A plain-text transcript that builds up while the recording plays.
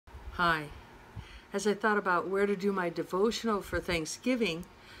Hi. As I thought about where to do my devotional for Thanksgiving,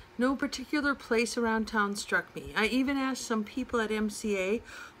 no particular place around town struck me. I even asked some people at MCA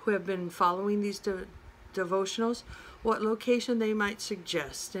who have been following these devotionals what location they might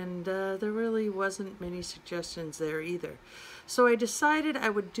suggest, and there really wasn't many suggestions there either. So I decided I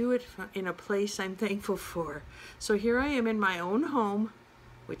would do it in a place I'm thankful for. So here I am in my own home,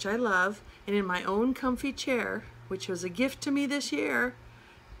 which I love, and in my own comfy chair, which was a gift to me this year,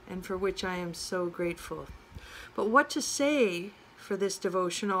 and for which I am so grateful. But what to say for this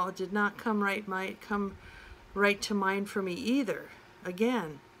devotional did not come right to mind for me either.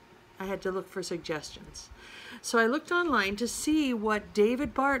 Again, I had to look for suggestions. So I looked online to see what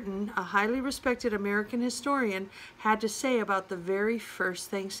David Barton, a highly respected American historian, had to say about the very first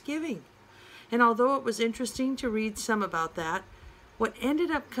Thanksgiving. And although it was interesting to read some about that, what ended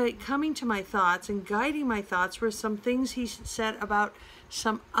up coming to my thoughts and guiding my thoughts were some things he said about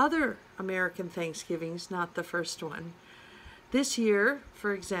some other American Thanksgivings, not the first one. This year,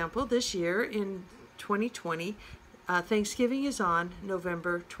 for example, in 2020, Thanksgiving is on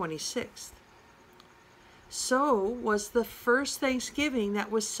November 26th. So was the first Thanksgiving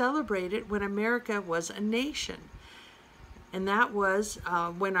that was celebrated when America was a nation. And that was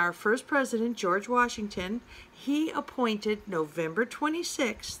when our first president, George Washington, he appointed November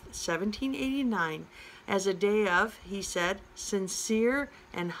 26th, 1789, as a day of, he said, sincere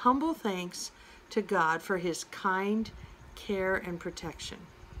and humble thanks to God for his kind care and protection.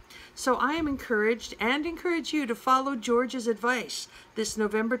 So I am encouraged and encourage you to follow George's advice this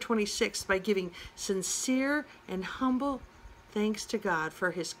November 26th by giving sincere and humble thanks to God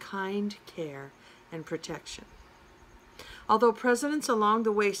for his kind care and protection. Although presidents along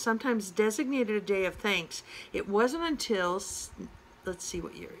the way sometimes designated a day of thanks, it wasn't until, let's see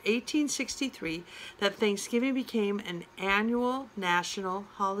what year, 1863, that Thanksgiving became an annual national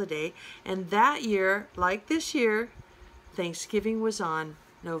holiday. And that year, like this year, Thanksgiving was on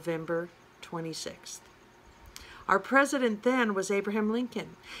November 26th. Our president then was Abraham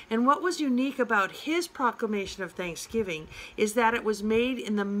Lincoln, and what was unique about his proclamation of Thanksgiving is that it was made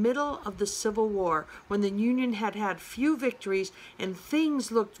in the middle of the Civil War, when the Union had had few victories and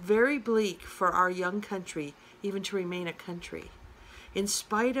things looked very bleak for our young country, even to remain a country. In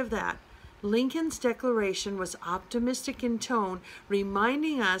spite of that, Lincoln's declaration was optimistic in tone,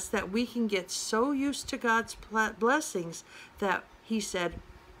 reminding us that we can get so used to God's blessings that he said,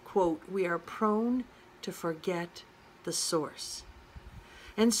 quote, "We are prone to forget the source."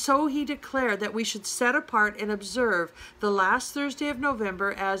 And so he declared that we should set apart and observe the last Thursday of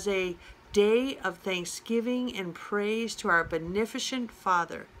November as a day of thanksgiving and praise to our beneficent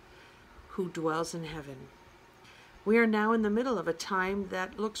Father who dwells in heaven. We are now in the middle of a time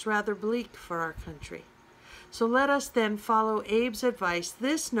that looks rather bleak for our country. So let us then follow Abe's advice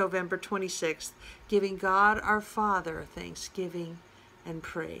this November 26th, giving God our Father thanksgiving and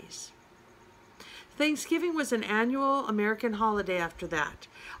praise. Thanksgiving was an annual American holiday after that,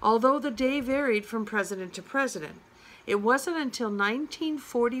 although the day varied from president to president. It wasn't until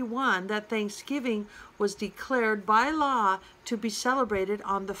 1941 that Thanksgiving was declared by law to be celebrated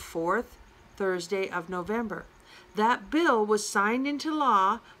on the fourth Thursday of November. That bill was signed into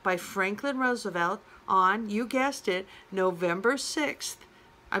law by Franklin Roosevelt on, you guessed it, November 26th,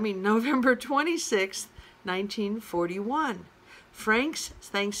 1941. Frank's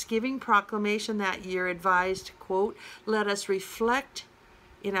Thanksgiving proclamation that year advised, quote, "Let us reflect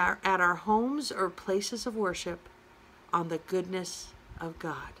at our homes or places of worship on the goodness of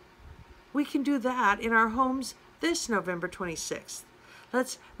God." We can do that in our homes this November 26th.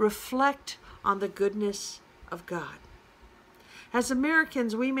 Let's reflect on the goodness of God. As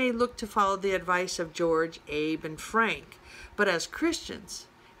Americans, we may look to follow the advice of George, Abe, and Frank, but as Christians,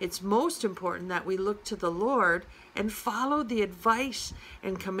 it's most important that we look to the Lord and follow the advice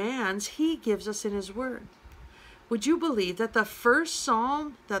and commands he gives us in his word. Would you believe that the first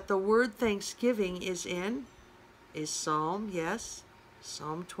psalm that the word thanksgiving is in is Psalm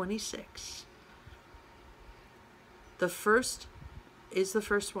 26. The first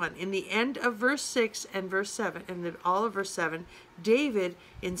one. In the end of verse 6 and verse 7, and all of verse 7, David,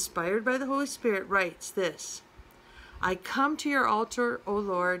 inspired by the Holy Spirit, writes this: "I come to your altar, O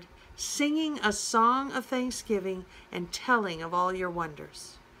Lord, singing a song of thanksgiving and telling of all your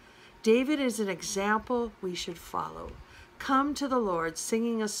wonders." David is an example we should follow. Come to the Lord,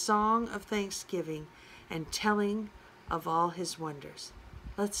 singing a song of thanksgiving and telling of all his wonders.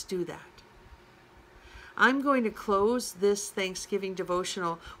 Let's do that. I'm going to close this Thanksgiving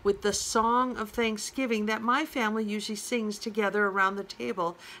devotional with the song of thanksgiving that my family usually sings together around the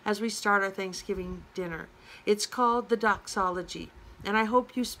table as we start our Thanksgiving dinner. It's called the Doxology. And I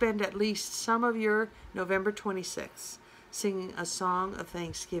hope you spend at least some of your November 26th singing a song of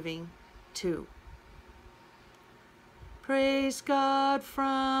thanksgiving too. Praise God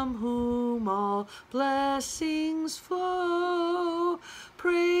from whom all blessings flow.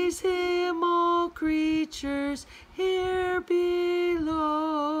 Praise Him, all creatures here below.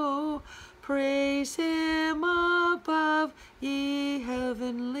 Praise Him above, ye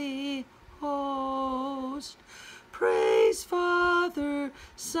heavenly host. Praise Father,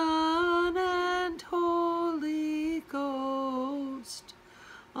 Son, and Holy Ghost.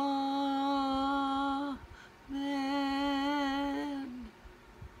 Amen.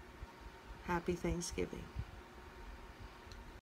 Happy Thanksgiving.